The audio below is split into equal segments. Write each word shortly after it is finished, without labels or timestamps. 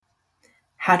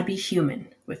How to Be Human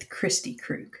with Christi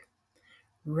Krug.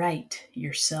 Write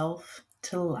yourself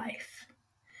to life.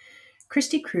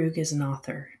 Christi Krug is an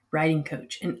author, writing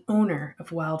coach, and owner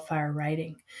of Wildfire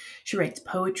Writing. She writes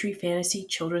poetry, fantasy,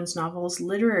 children's novels,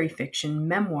 literary fiction,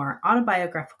 memoir,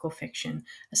 autobiographical fiction,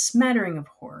 a smattering of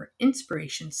horror,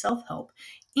 inspiration, self-help,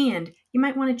 and you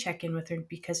might want to check in with her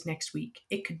because next week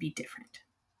it could be different.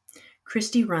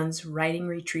 Christi runs writing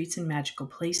retreats in magical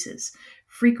places,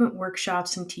 frequent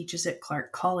workshops, and teaches at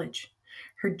Clark College.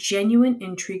 Her genuine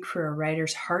intrigue for a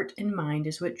writer's heart and mind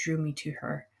is what drew me to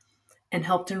her and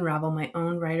helped unravel my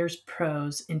own writer's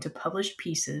prose into published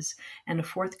pieces and a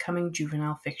forthcoming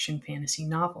juvenile fiction fantasy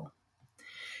novel.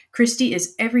 Christi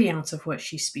is every ounce of what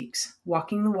she speaks,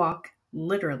 walking the walk,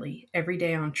 literally, every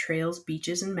day on trails,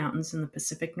 beaches, and mountains in the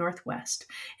Pacific Northwest,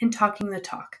 and talking the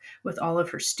talk with all of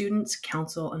her students,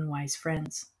 counsel, and wise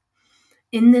friends.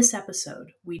 In this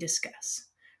episode, we discuss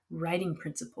writing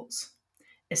principles,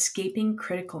 escaping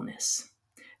criticalness,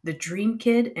 the Dream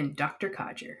Kid and Dr.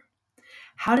 Codger,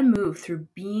 how to move through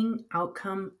being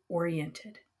outcome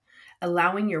oriented,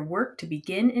 allowing your work to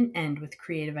begin and end with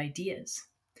creative ideas,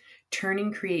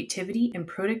 turning creativity and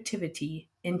productivity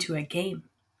into a game.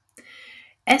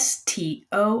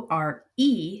 STOREY,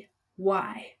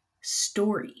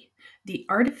 story, the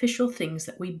artificial things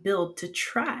that we build to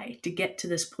try to get to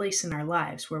this place in our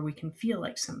lives where we can feel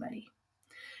like somebody.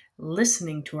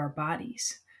 Listening to our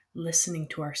bodies, listening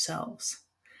to ourselves,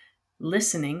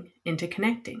 listening into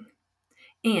connecting,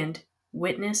 and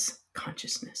witness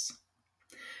consciousness.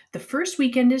 The first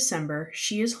weekend in December,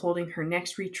 she is holding her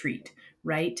next retreat,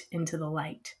 Right into the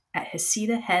Light, at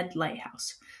Heceta Head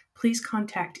Lighthouse. Please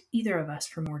contact either of us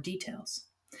for more details.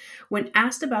 When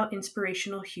asked about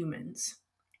inspirational humans,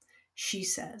 she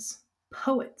says,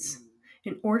 poets,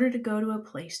 in order to go to a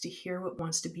place to hear what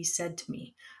wants to be said to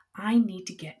me, I need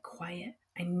to get quiet.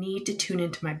 I need to tune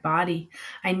into my body.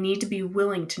 I need to be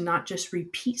willing to not just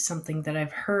repeat something that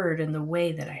I've heard in the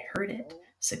way that I heard it,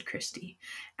 said Christi,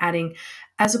 adding,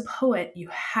 as a poet, you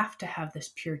have to have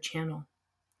this pure channel.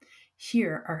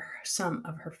 Here are some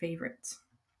of her favorites.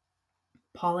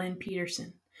 Paula N.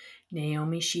 Peterson,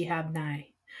 Naomi Shihab Nye,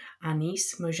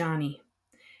 Anis Mojani,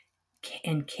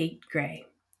 and Kate Gray.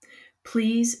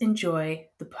 Please enjoy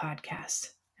the podcast,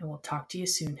 and we'll talk to you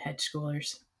soon, head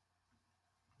schoolers.